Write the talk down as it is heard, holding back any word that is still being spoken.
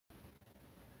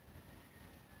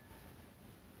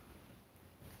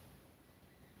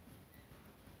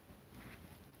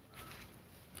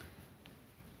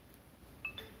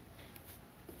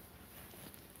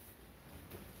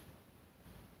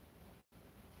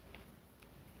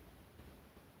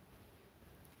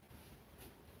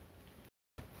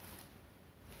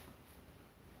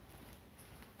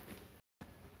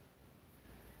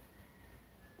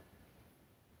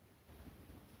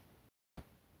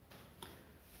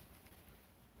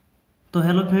So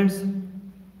hello friends,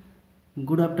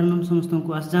 good afternoon समस्त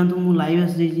को आस जातु मु लाइव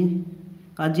आस जाइए।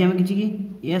 आज आम कि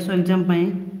एसओ एग्जाम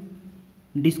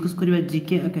डिस्कस करवा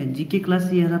जीके। ओके, जीके क्लास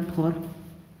ये है 4।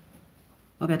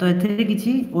 ओके, तो ये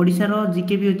किसी ओडिशार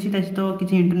जीके भी अच्छी सहित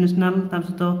किसी इंटरनेशनल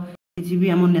सहित किसी भी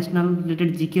आम नेशनल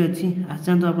रिलेटेड जीके अच्छी। आस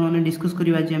जातु आप डिस्कस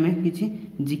करवा आज आम कि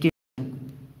GK.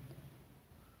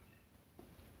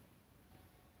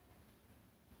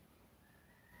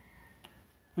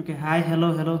 Okay, hi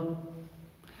hello hello.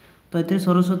 तो ये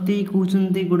सरस्वती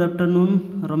कहते गुड आफ्टरनून,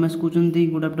 रमेश कहते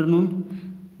good afternoon,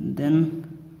 then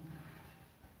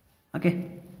okay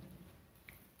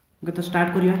okay तो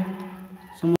स्टार्ट करिया।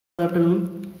 गुड आफ्टरनून,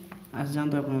 आस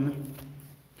जातु आप।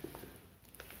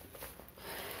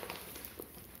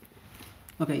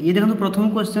 ओके, ये देखो प्रथम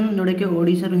क्वेश्चन जोटा कि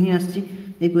ओडिशा रू ही आसी।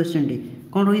 क्वेश्चन टी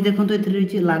कौन रही देखो, ये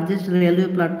रही largest railway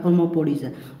platform of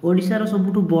Odisha. ओडिशार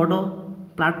सबुठ बड़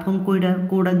प्लाटफर्म कोईटा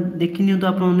कोड़ा देखी नि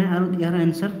आप यार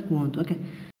आंसर कहतु। ओके,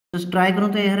 तो ट्राए करूँ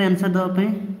यार आंसर देवाई।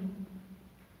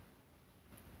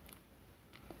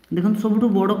 देखो सबुठ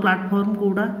बड़ प्लाटफर्म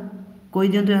कोड़ा कही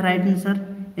दिंतु यार राइट आंसर।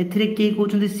 एथिरे किए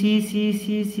कहते सी सी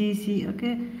सी सी सी।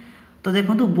 ओके, तो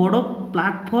देखो बड़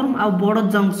प्लाटफर्म आ बड़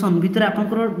जंक्शन भितर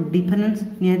आपंकर डिफरेन्स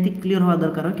निहाती क्लीयर हवा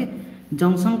दरकार। ओके,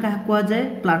 जंक्शन क्या कहुए,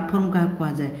 प्लाटफर्म क्या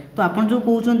कहुए। तो आप जो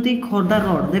कहते खोर्धा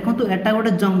रोड, देखो एटा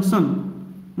गोटे जंक्शन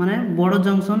माने बड़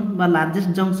जंक्शन बा लार्जेस्ट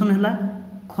जंक्शन है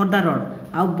खोर्धा रोड।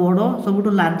 आ बड़ सब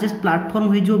लार्जेस्ट प्लाटफर्म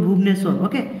हो भुवनेश्वर।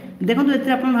 ओके, देखो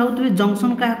ये आप भावुए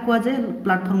जंक्शन क्या कहुए,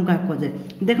 प्लाटफर्म क्या कहुए।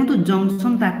 देखो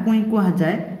जंक्शन ताकू ही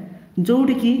कहुए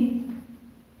जोटी कि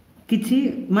किसी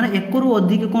माने एक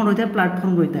अधिक कौन रही है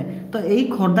प्लाटफर्म रही है। तो यही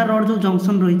खोर्धा रोड जो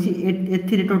जंक्शन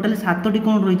रही टोटाली 7टी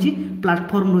कौन रही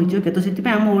प्लाटफर्म रही। ओके, तो से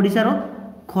आम ओडिशार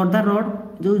खोर्धा रोड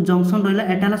जो जंक्शन रहा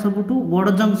एटा सबुठ बड़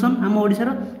जंक्शन आम ओडिशार।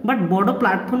 बट बड़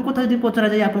प्लाटफर्म कथा जो पचरा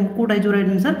जाए आप कौटा जो राइट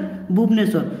आंसर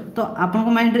भुवनेश्वर। तो आप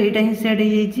माइंड में यहाँ ही सेट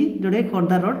हो जोटा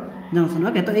खोर्धा रोड जंक्शन।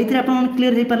 ओके, तो ये आप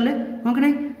क्लीयर हो पारे हाँ कि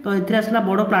नहीं। तो ये आसला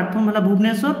बड़ प्लाटफर्म है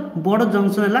भुवनेश्वर, बड़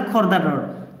जंक्शन है खोर्धा रोड।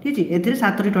 ठीक है, ये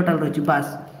 7टी टोटाल रही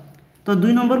बास। तो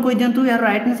 2 नंबर कही दिंतु यार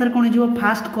राइट आंसर कौन हो।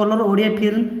 फास्ट कलर ओडिया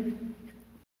फिल्म,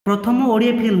 प्रथम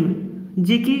ओडिया फिल्म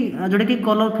जी कि जोटा कि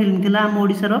कलर फिल्म थी आम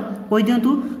ओडिशार। कही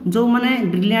दिंतु जो मैंने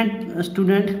ब्रिलियंट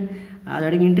स्टूडेंट जोटा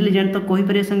कि इंटेलिजेंट तो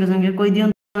कहीपर संगे संगे कही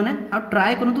दिंतु मैंने आ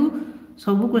ट्राए करूँ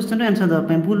सब क्वेश्चन आंसर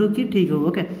देवाई भूल कि ठीक हो।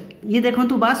 ओके, ये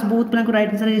देखो बास बहुत पिला राइट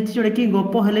आंसर है जोटा कि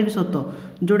गप हेले भी सत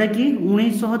जोटा कि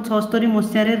 1976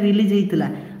 मसीह रिलीज होता।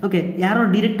 ओके, यार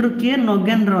डायरेक्टर किए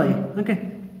नगेन रॉय। ओके,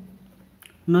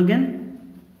 नगेन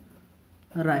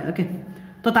राय। ओके,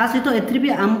 तो ता सहित एथि भी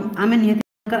आम निहाती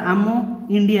आम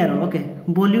इंडिया रो। ओके,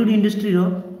 बॉलीवुड इंडस्ट्री रो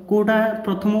कोटा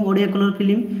प्रथम ओडिया कलर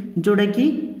फिल्म जोटा कि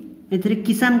एथि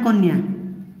किसान कन्या,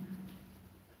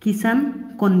 किसान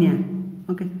कन्या।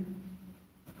 ओके,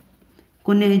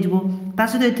 कन्या हो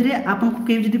सहित एथि आपको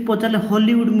कहीं जब पचारे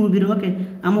हॉलीवुड मूवी रो। ओके,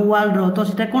 आम वर्ल्ड रो तो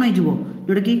सीटा कौन हो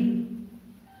जोटा कि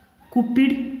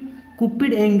कुपिड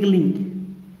कुपिड एंगलिंग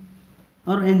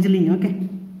और एंजलिंग। ओके,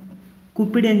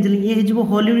 कुपिड एंजलिंग ये हो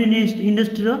हॉलीवुड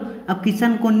इंडस्ट्री रो। आ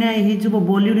किसान कन्या ये हो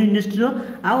बॉलीवुड इंडस्ट्री रो।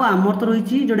 आमर तो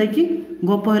रही जोटा कि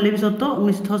गप हेले भी सत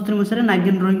 1976 मसीह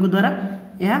नागेन रॉय द्वारा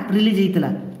यह रिलीज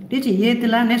होता। ठीक है,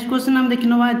 ये नेक्स्ट क्वेश्चन आम देखी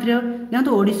ना।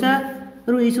 देखो ओडिशा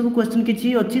रू ये सब क्वेश्चन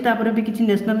किसी अच्छी भी किसी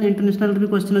नेशनल इंटरनेशनल भी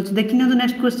क्वेश्चन अच्छी देखी नि।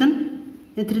 नेक्स्ट क्वेश्चन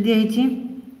ए दिखाई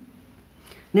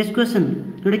नेक्स्ट क्वेश्चन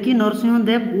जोटा कि Narsingh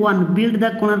Dev 1 build the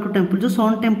Konark temple. जो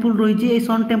सन टेम्पल रही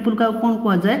सन टेम्पल का कौन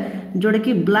कहुए जोटा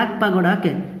कि ब्लैक पागोडा। के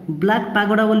ब्लैक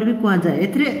पागोडा बोली भी कहुए।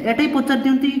 एटा ही पचार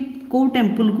दिखती कौ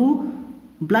टेम्पल को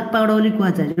ब्लैक पागोडा बोली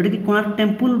कहुए जोटा कि कोणार्क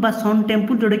टेम्पल बा सन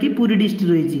टेम्पल जोटा कि पुरी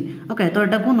डिस्ट्रिक्ट रही। ओके, तो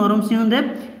यहाँ को नरसिंह देव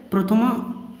प्रथम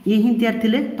ये ही तैयार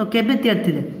थे। तो केबे तैयार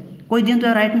थे कही दिंतु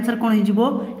यार राइट आंसर कौन हो।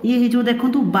 ये हो देखो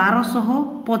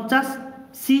 1250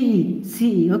 सीई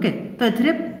सीई। ओके, तो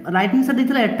ये राइट आंसर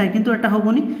देता एटा किंतु एटा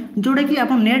होबनी जोटा कि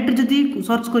आप नेट जदि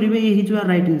सर्च करेंगे ये हो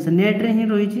राइट आंसर नेट रे ही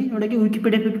रही जोटा कि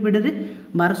विकिपीडिया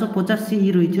 1250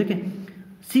 सीई रही। ओके,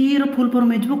 सीई रो फुल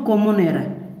फॉर्म हो कॉमन एरा।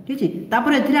 ठीक है,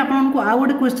 तापर एथिरे आपनको आउ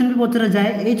गोटे क्वेश्चन भी पचरा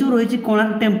जाए ये जो रही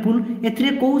कोणार्क टेम्पल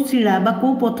एथिरे कौ शिला बा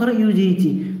कौ पत्थर यूज होती।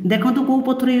 देखो कौ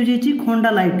पत्थर यूज होती खंडा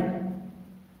लाइट,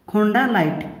 खंडा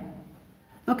लाइट।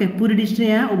 ओके, पूरी डिस्ट्रिक्ट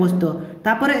यहाँ अवस्थित।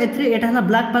 तापर एटा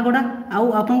ब्लैक पागोडा।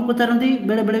 आपको पचारती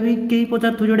बेले बेले भी कई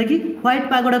पचार जोटा कि व्हाइट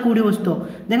पागोडा कौटी अवस्थित।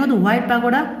 देखो व्हाइट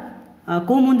पागोडा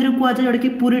कौ मंदिर कहुए जोटा कि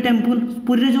पुरी टेम्पल,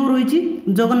 पुरी जो रही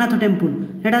जगन्नाथ टेम्पल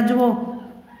सेटा जो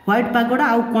व्हाइट पागोडा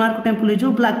आउ कोणार्क टेम्पल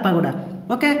हो ब्लैक पागोडा।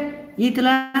 ओके, ये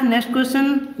नेक्स्ट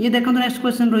क्वेश्चन ये देखो नेक्स्ट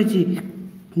क्वेश्चन रही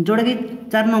जोटा कि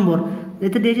 4 नंबर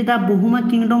ये the बोहुमा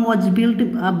kingdom was built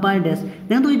by dash.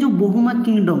 देखो ये जो बोहुमा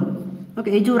किंगडम।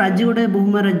 ओके, ये जो राज्य गोटे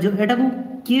बोहुमा राज्य एटा को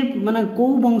किए माने को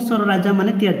वंशर राजा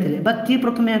माने तैयार थिले बा किए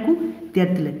प्रथम याकू तैयार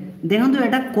थिले देखंतु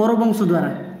एटा कोर वंश द्वारा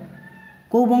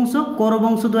को वंश कोर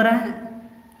वंश द्वारा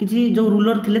किसी जो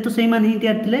रूलर थिले तो से माने ही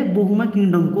तैयार थिले बहुमा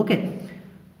किंगडम को ओके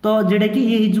तो जेडा कि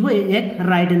ये हिजबो एक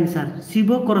राइट आंसर शिव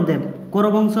करदेव कोर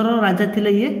वंशर राजा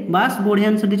थिले ये बास बढ़िया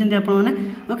आंसर दिछन्ते आपण माने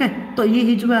ओके तो ये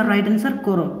हिजबो राइट आंसर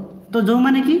कोर तो जो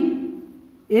माने कि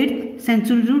 8th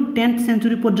सेंचुरी रु 10th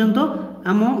सेंचुरी पर्यंत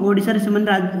आम ओडिसा रे से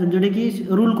जोड़े कि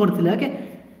रूल करथिले ओके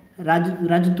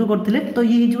राजत्व करथिले तो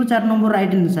ये हिजबो 4 number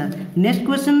right answer next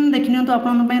question देखिनियो तो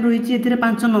आपण पय रहिछि एथिरे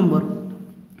 5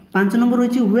 नंबर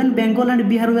रहिछि when Bengal and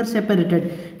Bihar were separated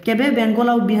केबे बेंगल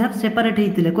और बिहार सेपरेट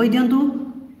हेतिले कहि दियंतु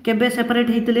केबे सेपरेट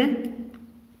हेतिले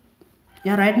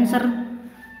या राइट आंसर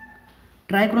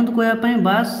ट्राई करंतु कोया पय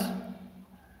बास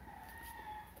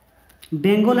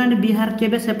बेंगल एंड बिहार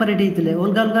केबे सेपरेट हेतिले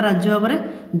अलग अलग राज्य भाबरे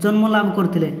जन्म लाभ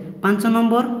करथिले 5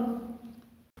 नंबर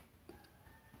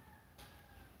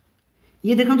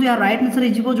ये देखंतु या राइट आंसर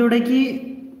हिजबो जोडे कि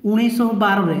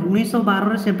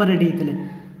 1912 रे सेपरेट हेतिले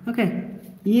ओके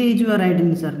ये हिजबो राइट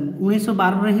आंसर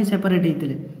 1912 रे ही सेपरेट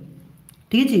हेतिले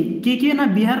ठीक अछि कि ना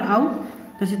बिहार आउ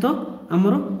तसी तो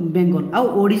हमरो बेंगल आउ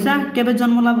ओडिशा केबे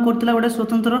जन्म लाभ करथिला गोटे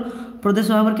स्वतंत्र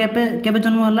प्रदेश भाबर केबे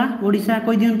जन्म हला ओडिशा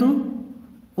कहि दियंतु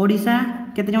ओडिशा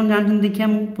केते जन जानछन देखिया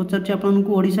मु पचारछि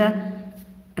आपनको ओडिशा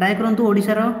ट्राई करंतु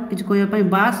ओडिसा रो किछ कहया पई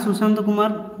बास सुशांत कुमार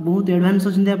बहुत एडवांस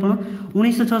अछिंदे आपण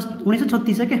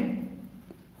 1936 के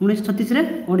 1936 रे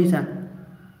ओडिशा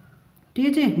ठीक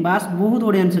अछि बास बहुत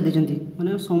ओडिया आंसर दिजंती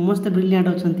माने समस्त ब्रिलियंट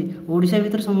अछंती ओडिसा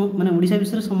भीतर माने ओडिसा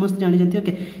विषय समस्त जानि जंती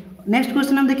ओके नेक्स्ट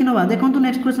क्वेश्चन हम देखिनबा देखंतु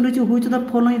नेक्स्ट क्वेश्चन रहिछि which the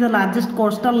following the largest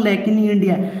coastal lake in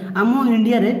India आम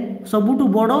इंडिया रे सबुटु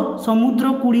बडो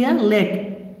समुद्र कूड़िया लेक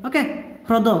ओके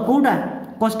ह्रद कोउटा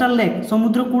कोस्टल लेक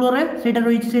समुद्र कूल रे सेटा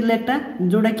रहिछि से लेकटा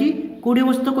जोडा कि कोडी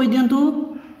अवस्थित कहि दियंतु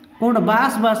कोउटा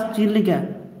बास चिलिका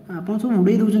आपन सब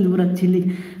उडै दउछन पूरा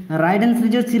चिलिका राइट आंसर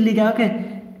जो चिलिका ओके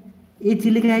ये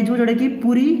चिलिका आइजो जोडा कि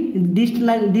पूरी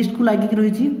डिस्ट को लागि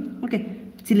रहिछि ओके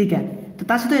चिलिका तो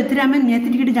ता सहित एथिरे हमें नियति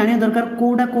टिके जानिया दरकार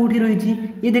कोउटा कोउठी रहिछि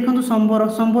ये देखंतु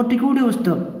संबर टी कोउठी अवस्थित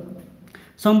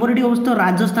संबर टी अवस्थित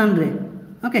राजस्थान रे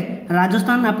ओके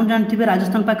राजस्थान आप जानते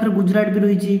राजस्थान पाखे गुजरात भी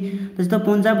रही तो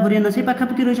पंजाब हरियाणा से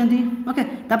पाखापाखि रही ओके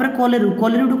तापर कलेरू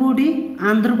कौटी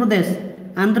आंध्र प्रदेश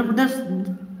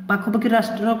पाखापाखि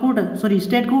राष्ट्र कौटा सॉरी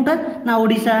स्टेट कौटा ना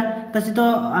ओडिशा ता सहित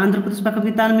आंध्र प्रदेश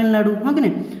पाखापाखि तमिलनाडु हाँ कि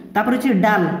नहीं तापर अच्छे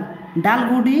डाल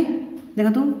कौटी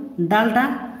देखो डालटा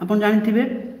आप जानते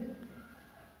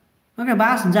ओके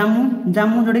बास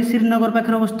जामू जोड़े श्रीनगर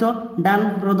पाखे अवस्थित डाल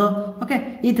ह्रद ओके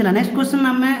ये थिला नेक्स्ट क्वेश्चन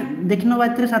आम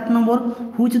देखने 7 number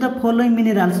which the following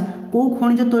minerals को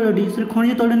खनिज तैलटी सॉरी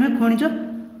खनिज तैल नुहे खनिज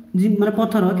माने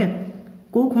पत्थर ओके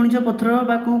को खनिज पत्थर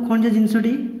बा को खनिज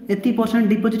जिनसटी 80%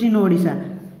 deposit in Odisha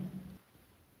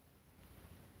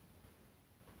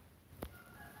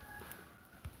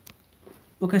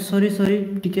okay sorry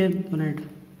टिके माने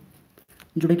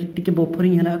जोड़े कि टिके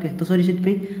बफरिंग है ओके तो सॉरी से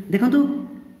देखो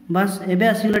बास एबे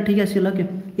आसीगला ठीक आसीगला ओके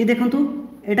ये देखंतु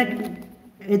एटा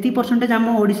 80% आम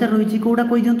ओडिसा रही कौटा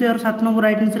कही दिंतु यार 7 नंबर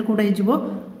राइट आंसर कौटा हो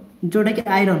जोटा कि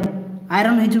आयरन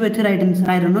हो राइट आंसर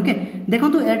आयरन ओके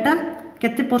देखंतु एटा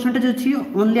केते परसेंटेज अछि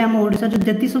ओनली आम ओडिसा जो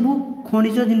जति सब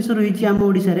खनिज जिनस रही आम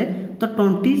ओडिसा रे तो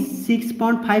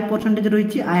 26.5%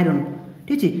 रही आयरन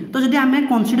ठीक है तो जदि आम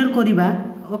कनसीडर करिबा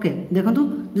ओके देखंतु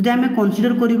जदि आम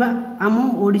कनसीडर करिबा आम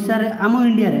ओडिसा रे आम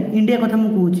इंडिया कथा मु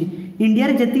कहूची इंडिया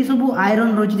रे जति सब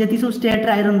आयरन रही जति सब स्टेट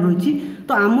रे आयरन रही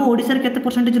तो आम ओडिसा रे केते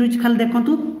परसेंटेज रही खाली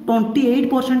देखंतु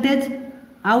 28%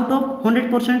 आउट ऑफ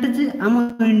 100% आम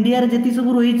इंडिया रे जति सब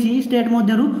रही स्टेट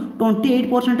मध्यरु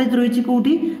 28% रही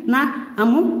कोठी ना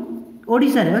आम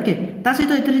ओडिसा रे ओके ता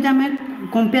सहित एतरे जे आम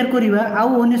कंपेयर करिबा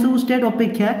आउ अन्य सब स्टेट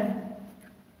अपेक्षा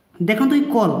देखंतु ई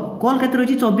कॉल केते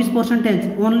रही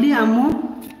 24% ओनली आम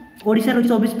ओडिसा रही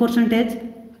 24%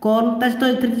 कॉल ता सहित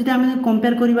एतरे जे आम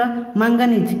कंपेयर करिबा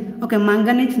मांगानीज ओके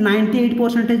मांगानीज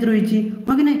 98% रही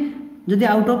हो कि नहीं जदि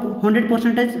आउट ऑफ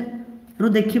 100% रु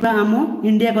देखिबा आम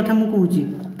इंडिया कथा मु कहूची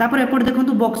तापर एपट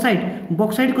देखंतु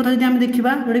बॉक्साइट कथा जदि आम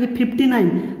देखिबा जोडे कि 59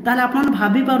 ताले आपन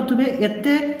भाबी पारथुबे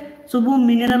एते सब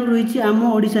मिनरल रही आम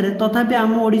ओडिसा रे तथापि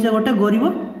आम ओडिसा गोटे गरीब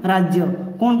राज्य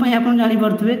कोन पई आपन जानि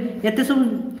पारथुबे एते सब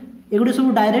एगुडे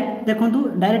सब डायरेक्ट देखंतु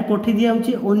डायरेक्ट पठी दिया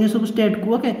होची अन्य सब स्टेट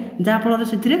को ओके जा फल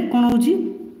सेथिरे कोन होची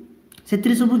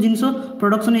सेथिरे सब जिंस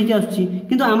प्रोडक्शन हेकि आछी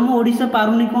किंतु आम ओडिसा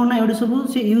पारुनी कोन ना एडे सब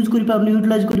से यूज करि पारुनी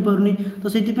यूटिलाइज करि पारुनी तो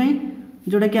सेति पई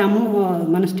जोटा कि आम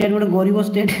माने स्टेट गोटे गरीब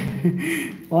स्टेट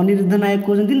अनिरुद्ध नायक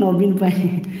कहते नवीन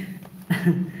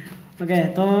ओके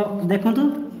तो देखो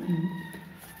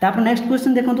तापर नेक्स्ट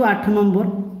क्वेश्चन देखो 8 number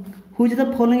which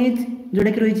the following is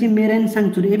जोटा कि रही मेराइन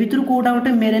सैंक्चुरी ए भितर कोटा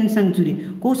गोटे मेराइन सैंक्चुरी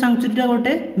को सैंक्चुरीटा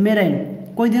गोटे मेराइन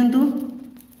कही दिंतु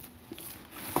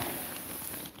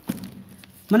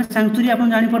माने सैंक्चुरी आप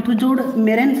जापर जो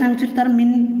मेरेन सैंक्चुरी तार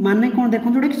मीन माने कौन देखो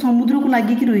जोटा कि समुद्र को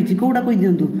लगिक रही कौटा कही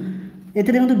दिंतु ये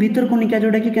देखो भितरकनिका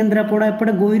जोटा कि केन्द्रापड़ा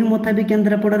एपटे गहिर मथा भी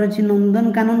केन्द्रापड़ार अच्छी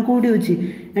नंदनकानन कौटी अच्छी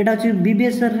यहाँ अच्छी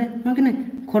बीबीएसआर हाँ कि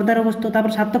खोर्धार अवस्थित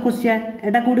तापर सातकोशिया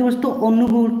यहाँ कौटी अवस्थित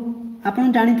अनुगुल आप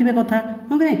जानी कथा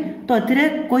हाँ कि तो ये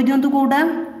कही दिंतु कौटा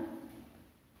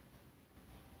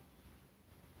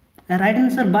राइट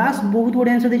आंसर बास बहुत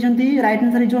बढ़िया आंसर देते राइट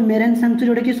आंसर जो मेरेन सैंक्चुरी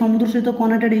जोटा कि समुद्र सहित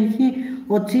कनेक्टेड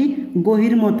अच्छी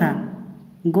गहिर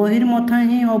मथा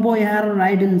ही हम यार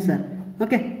राइट आंसर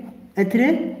ओके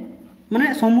ए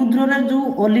माने समुद्र रे जो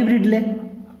olive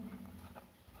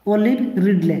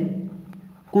Ridley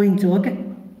कईंच okay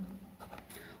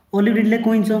olive Ridley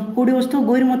कईंच कौटी अवस्थित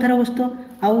गहिर मथार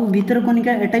अवस्थित आउ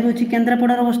भितरकनिका एटा भी अच्छी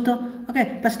केन्द्रापड़ार अवस्थित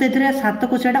ओके सहित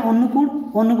सातकोशियाटा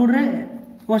अनुगुड़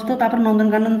अवस्थित तापर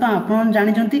नंदनकानन तो आप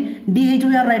जानते डी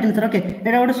हो यार राइट आंसर ओके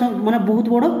यहाँ गोटे माने बहुत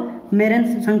बड़ मेरेन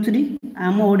सैंक्चुरी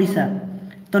आम ओडिशा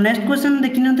तो नेक्स्ट क्वेश्चन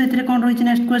देखी तो कौन रही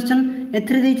नेक्स्ट क्वेश्चन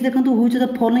एथरे देखो which the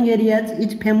following areas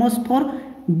is famous for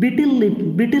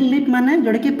betel leaf माने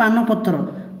जोटा कि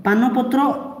पानपत्र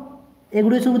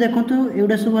एगुड़े सब देखो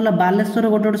एगुड़ा सब है बालेश्वर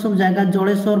गोटे गोटे सब जगह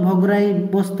जलेश्वर भगराई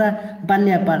बस्ता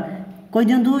बालियापाड़ कही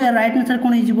दिंतु यार राइट आंसर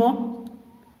कौन हो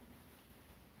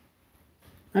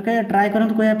ओके ट्राए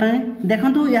करंतु कहवाई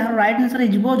देखो यार राइट आंसर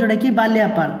हो जोटा कि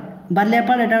बालियापाड़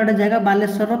यहाँ गोटे जगह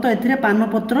बालेश्वर तो ये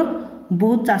पानपत्र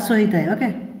बहुत चाष होता है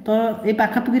ओके तो ये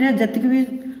पाखापाखि जी भी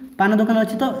पान दुकान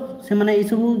अच्छी तो से मैंने ये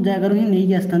सब जगार ही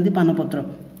नहीं आसता पानपत्र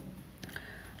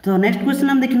तो नेक्स्ट क्वेश्चन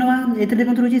हम देखने ये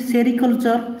देखते रही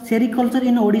sericulture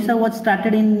in Odisha was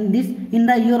started in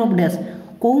the year of dash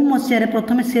कौ मसीह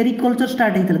प्रथम सेरिकल्चर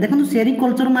स्टार्ट होता है देखो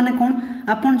सेरिकल्चर माने कौन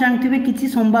आप जानते हैं किसी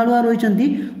संभालुआ रही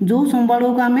जो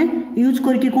संभालुआ को आम यूज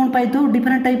करके कौन पाई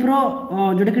डिफरेंट टाइप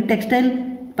जोटा कि टेक्सटाइल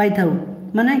पाई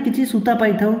माने किसी सूता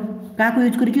पाई क्या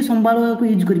यूज करके संभालुआ को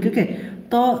यूज करके ओके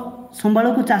तो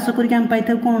संभालुआ को चाष करके आम पाई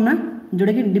कौन ना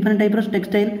जोटा कि डिफरेंट टाइप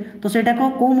टेक्सटाइल तो सेटा को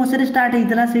कौ मसीह स्टार्ट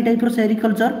होता है टाइप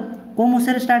सेरिकल्चर कौ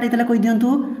मसीह स्टार्ट होता है कही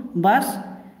दिंतु बास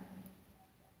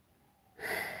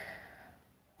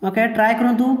ओके ट्राए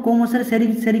करूँ कौ मसीह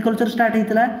सेरिकल्चर स्टार्ट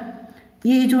होता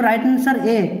ये जो right answer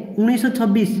A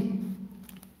 1926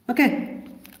 okay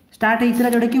start होता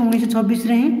जोटा कि 1926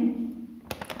 रे ही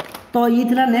तो ये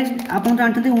थिला नेक्स्ट आप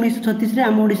जानते 1936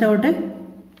 आम ओडिशा गोटे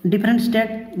डिफरेंट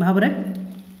स्टेट भाव में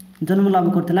जन्म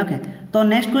लाभ करता ओके तो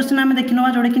नेक्स्ट क्वेश्चन आम देखी ना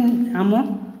जोटा कि आम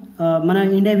माने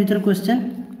इंडिया भीतर क्वेश्चन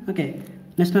ओके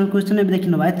नेशनल क्वेश्चन ए देखी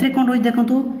ना ए कौन रही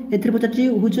देखो ए पचार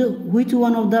which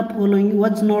one of the following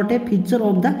was not a feature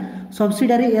of the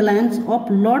subsidiary Allianz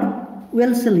of Lord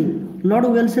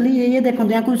Wellesley ये देखो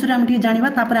या विषय आम जाना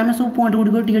आम सब पॉइंट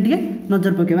गुड़िक टे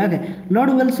नजर पकेबा ओके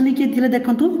लॉर्ड वेल्सली किए थे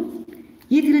देखो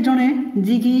ये थे जड़े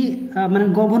जी कि माने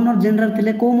गवर्नर जनरल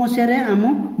थे कौ मसीह आम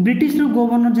ब्रिटिश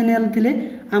गवर्नर जनरल थे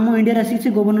आम इंडिया आसिक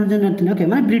से गवर्नर जनरल थे ओके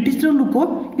माने ब्रिटिश लोक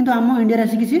किंतु आम इंडिया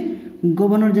आसिक से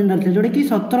गवर्नर जनरल थे जोटा कि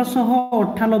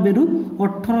 1798 रु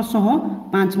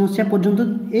 1805 मसीहा पर्यंत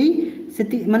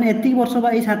यही माने एति वर्ष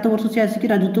बा 7 वर्ष से आसिक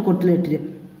राजत्व करते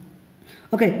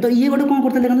ओके तो ये गोटे कौन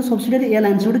करते देखो सब्सिडारी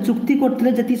एलायंस गोटे चुक्ति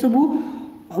करते जी सब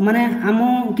माने आम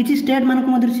किसी स्टेट मानक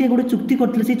मध्य से गोटे चुक्ति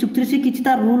करते से चुक्ति से किसी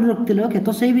तार रूल रखते ओके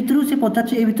तो से भितर से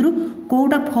पचार ए भितर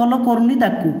कौटा फॉलो करूनी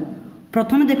ताकू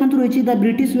प्रथम देखो रही the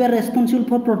British way are responsible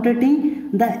for protecting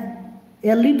the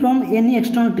Eli from any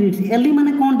external ट्रिट्स Eli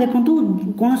माने कौन देखो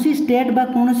कौन स्टेट बा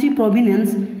कौन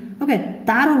प्रोविनेंस ओके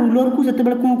तार रूलर को जिते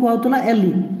बड़े कौन कहला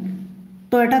एली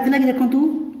तो यहाँ थी कि देखो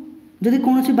जदि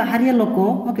कौन बाहरिया लोक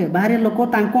ओके बाहरिया लोक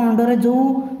अंडर जो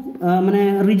माने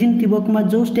रिजन थी कि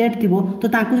जो स्टेट थी तो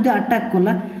जो अटैक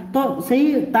कला तो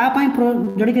सही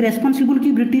जोटा कि रेस्पॉन्सिबल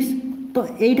कि ब्रिटिश तो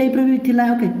यही टाइप भी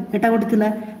थिला ओके एटा गोटे थिला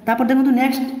तापर देखो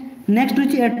नेक्स्ट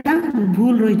रही एटा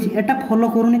भूल रही एटा फॉलो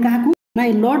करूनी क्या ना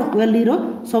लॉर्ड वेल्ली रो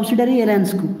सब्सिडारी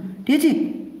एलायंस को ठीक है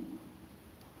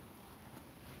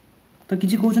तो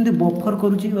किसी कहते बफर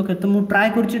करुच्ची ओके तो मुझे ट्राए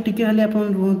करुँचे आप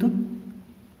रुहतु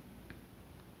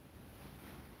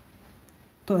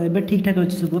तो ये ठीक ठाक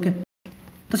अच्छे सब ओके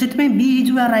तो से बी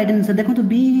हो राइट आंसर देखो तो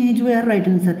बी हो राइट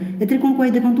आंसर ए कौन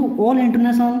कहे देखो all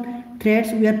international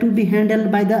threats we are to be handle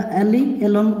by the Eli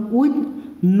Elon with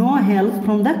no help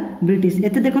from the British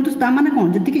एते देखो माने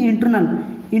कौन जी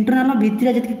इंटरनाल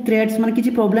भितर जी थ्रेट्स माने किसी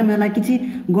प्रोब्लेम है किसी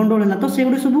गंडोल है तो से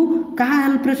गुड सब क्या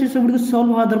हेल्प से सब गुड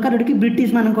सल्व हवा दरकार जोटा कि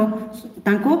ब्रिटिश मान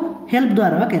हेल्प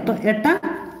द्वारा ओके तो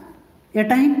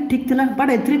एटा ही ठीक थिला बट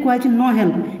एथरे कहछि नो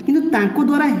हेल्प किंतु तांको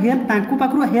द्वारा हेल्प तांको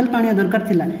पाखरो हेल्प आनिया दरकार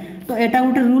थिला तो एटा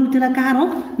गोटे रूल थिला कहार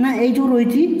ना ए जो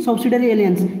रही सब्सिडारी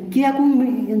एलायंस किया को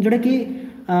जोटा कि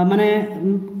माने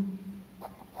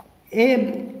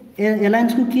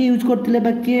एलायंस को किए यूज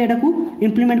करते किए एटा को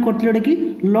इम्प्लीमेंट करते जोटा कि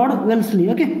लॉर्ड वेल्सली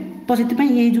ओके तो से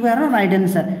ये जो यार राइट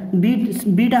आंसर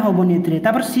बीटा हेनी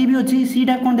एपर सी भी अच्छी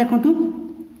सीटा कौन देखो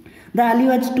द आली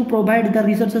was to provide the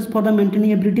resources for the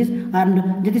maintaining A British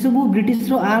arm जी सब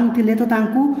ब्रिटिश आर्म थे तो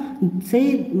से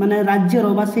माने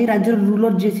राज्यर से राज्यर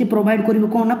रूलर जी सी प्रोवाइड कर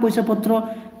कौन ना पैसा पत्र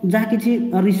जहाँ किसी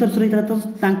रिसोर्स रही था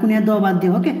तो निहा दवा बाध्य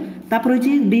ओके तापर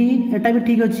रही डी एटा भी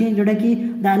ठीक अच्छी जोटा कि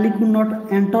द आली could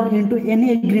not enter into any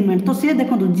agreement तो से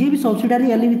देखो जी भी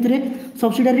सब्सिडारी एली भितर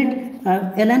सब्सिडारी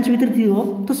एलायंस भितर थी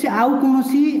तो सी आउ कौन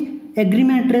सी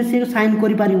एग्रीमेंट रे से साइन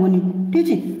कर पारिबनी ठीक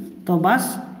है तो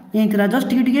बस यही थी जस्ट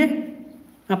टिके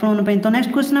आपन तो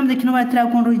नेक्स्ट क्वेश्चन हम देखने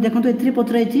कौन रही देखो ए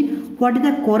Pachrai what is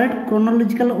the correct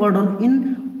chronological order in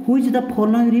which the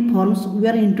following reforms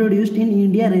were introduced in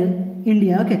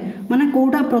India okay माने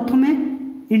कोटा प्रथमे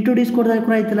इंट्रोड्यूस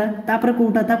कराइला तापर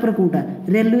कोटा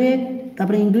रेलवे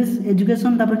तापर इंग्लिश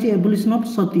एजुकेशन तापर एबोलिशन ऑफ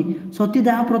सती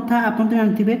सतीदाह प्रथा आप तो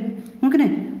जानते ओके नहीं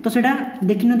तो सेटा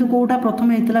देखने तो कोटा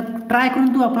प्रथम होता ट्राए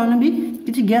करूँ आपने भी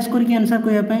किसी गैस करके आंसर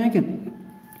कहवाई ओके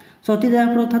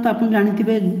सतीदाह प्रथा तो आप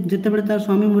जानते जितेबाला तार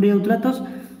स्वामी मरी जाऊला तो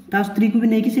ता स्त्री को भी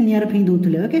नहीं कि निआर फिंग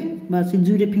दूसरे ओके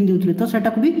जुईरे फिंग दूसरे तो सेटा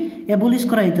को भी एबोलिश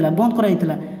कराइला बंद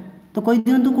कराइला तो कही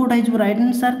दिखाँ कौटा हो राइट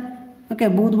आंसर ओके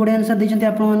बहुत बढ़िया आंसर देते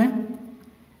आपने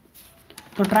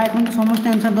तो ट्राए करूँ समस्त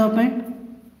आंसर देवाई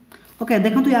ओके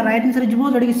देखो यार राइट आंसर जो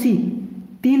जोटा कि सी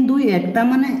 3 2 1 ता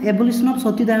माने एबोलिशन ऑफ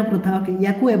सतीदाह प्रथा ओके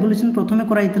या एबोलिशन प्रथम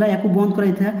कराइला या बंद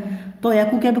कराइला तो या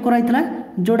कराइला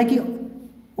जोटा कि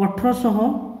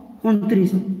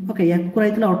 1829 ओके या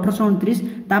कराइला 1829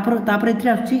 तापर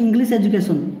आछि इंग्लिश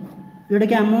एजुकेशन जोटा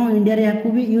कि आम इंडिया रे या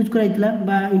भी यूज कराइला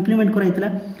बा इंप्लीमेंट कराइला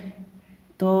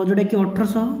तो जोटा कि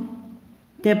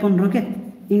 1853 ओके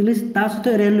इंग्लिश ता सहित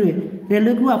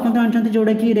रेलवे को आप जानते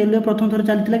जोटा कि रेलवे प्रथम थर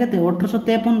चलता के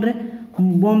 1853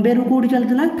 बॉम्बे रू कौटी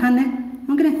चलता थाने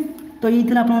ओके तो ये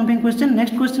थी आपन क्वेश्चन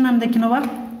नेक्स्ट क्वेश्चन हम देखि नवा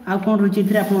आ कौन रही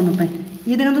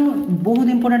ये देखो बहुत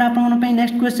इंपोर्टेंट आपन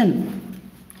नेक्स्ट क्वेश्चन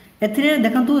एथिरे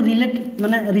देखो रिलेट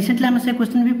माने रिसेंटली आम से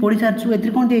क्वेश्चन भी पढ़ी सारी एथि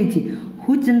कौन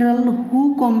who general who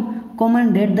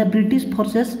commanded the British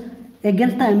forces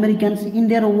against the Americans in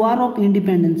their war of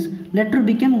independence later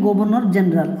became governor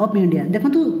general of India देखो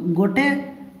गोटे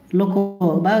लोक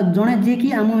बा जड़े जी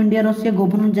कि आम इंडिया से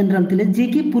गवर्नर जनरल थे जी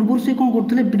कि पूर्व से कौन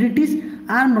करते ब्रिटिश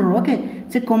आर्म ओके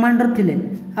से कमांडर थे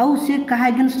आउ सी क्या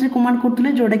एगेन्स्ट कमांड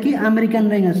करते जोटा कि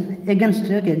अमेरिकन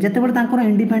एगेन्स्ट ओके जितेबाला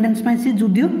इंडिपेंडेंस से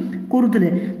युद्ध करुले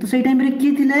तो से टाइम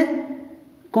किए थे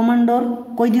कमांडर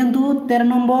कही दिंतु 13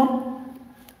 नंबर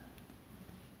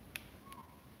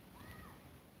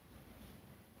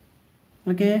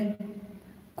ओके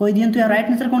कही दिंतु या राइट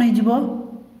आंसर कौन हो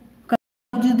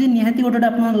जदि निहाती गोटे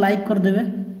आप लाइक करदे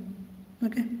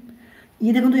ओके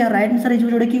ये देखो यार राइट आंसर हो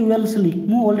जोटा कि वेल्सली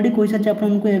मुझे अलरेडी कही सारी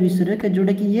आपको यह विषय में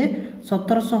जोटा कि ये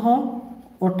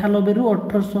 1798 रु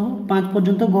 1805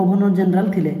 पर्यंत गवर्नर जनरल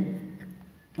थे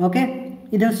ओके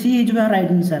इधर सी हो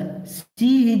राइट आंसर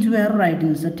सी हो राइट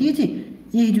आंसर ठीक है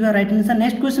ये हो राइट आंसर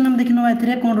नेक्स्ट क्वेश्चन हम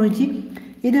देखने कौन रही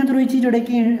ये देखो रही जोटा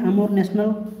कि आम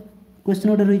नेशनल क्वेश्चन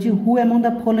गोटे रही who among the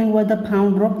following was the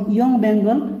founder of young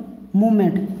Bengal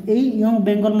movement यही यंग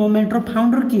बेंगल मूवमेंट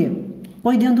फाउंडर किए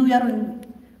कही दिंतु यार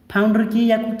फाउंडर किए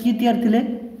या किए तैयार थे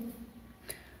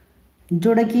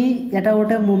जोटा कि एटा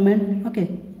गोटे मूवमेंट ओके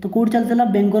तो कौट चलता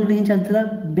बेंगल रे ही चलता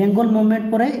बेंगल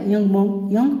मूवमेंट पर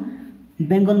यंग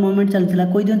बेंगल मूवमेंट चलता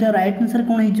कही दिंतु यार राइट आंसर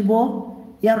कौन हो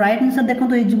या राइट आंसर देखो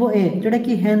तो ए जोटा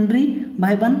कि हेनरी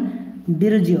भाईबान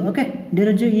डिरोजियो ओके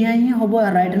डिरोजियो ये ही हम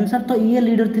राइट आंसर तो ये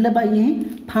लीडर थे ये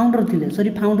फाउंडर थे सॉरी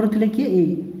फाउंडर थे किए ये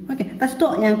ओके तो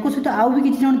या सहित आउ भी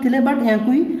किसी जन थे बट या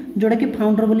ही जोटा कि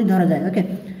फाउंडर बोली धरा जाए ओके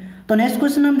तो नेक्स्ट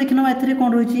क्वेश्चन हम देखना ए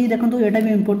कौन रही देखो यहाँ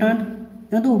भी इंपोर्टाट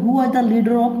देखो who was the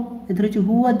leader of A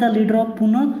who was the leader of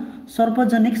पुनः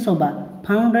सार्वजनिक सभा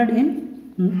फाउंडेड इन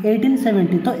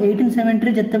 1870 तो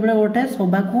 1870 जितेबाला गोटे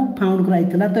सभा को फाउंड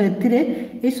कराइला तो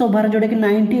ए सभार जोटा कि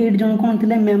 98 जन कौन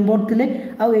थे मेंबर थे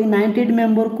आउ 98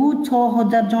 मेंबर को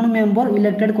 6000 जन मेंबर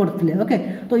इलेक्टेड करते ओके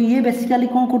तो ये बेसिकली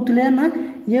कौन करते ना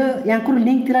ये या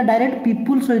लिंक थी डायरेक्ट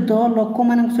पीपुल सहित लोक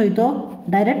मान सहित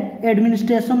डायरेक्ट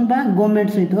एडमिनिस्ट्रेशन बा गवर्नमेंट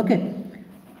सहित ओके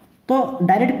तो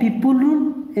डायरेक्ट पीपुल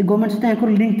गवर्नमेंट सहित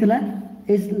लिंक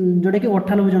थी जोटा कि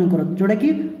 98 जनकर जोटा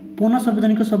कि पुनः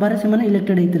सार्वजनिक सभा से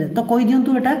इलेक्टेड होते तो कही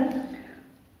दिंतु एटा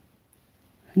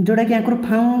जोटा कि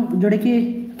फाउंड जोटा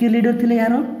कि लीडर थे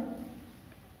यार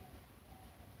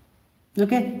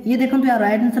ओके ये देखो यार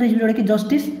राइट आंसर जोटा कि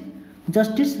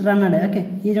जस्टिस रानाडे ओके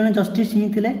ये जड़े जस्टिस ही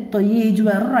थे तो ये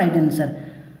यार राइट आंसर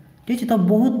ठीक है तो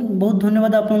बहुत बहुत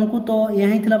धन्यवाद आपको तो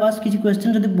यहाँ ही बास किसी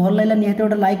क्वेश्चन जब भल लगे निहत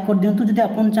गोटे लाइक कर दिंतु जब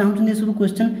आप चाहते सब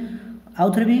क्वेश्चन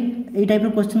आउ थे भी यही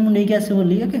टाइप क्वेश्चन मुझे आसे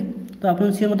बोली ओके तो आप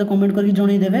सी मत कमेंट करके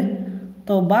जनईदेवे।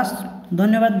 तो बास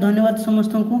धन्यवाद धन्यवाद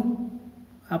समस्त को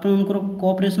आपंकर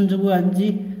कोऑपरेशन जो आज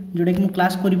जोटा कि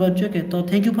क्लास कर। ओके तो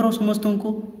थैंक यू फॉर समस्त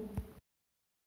को।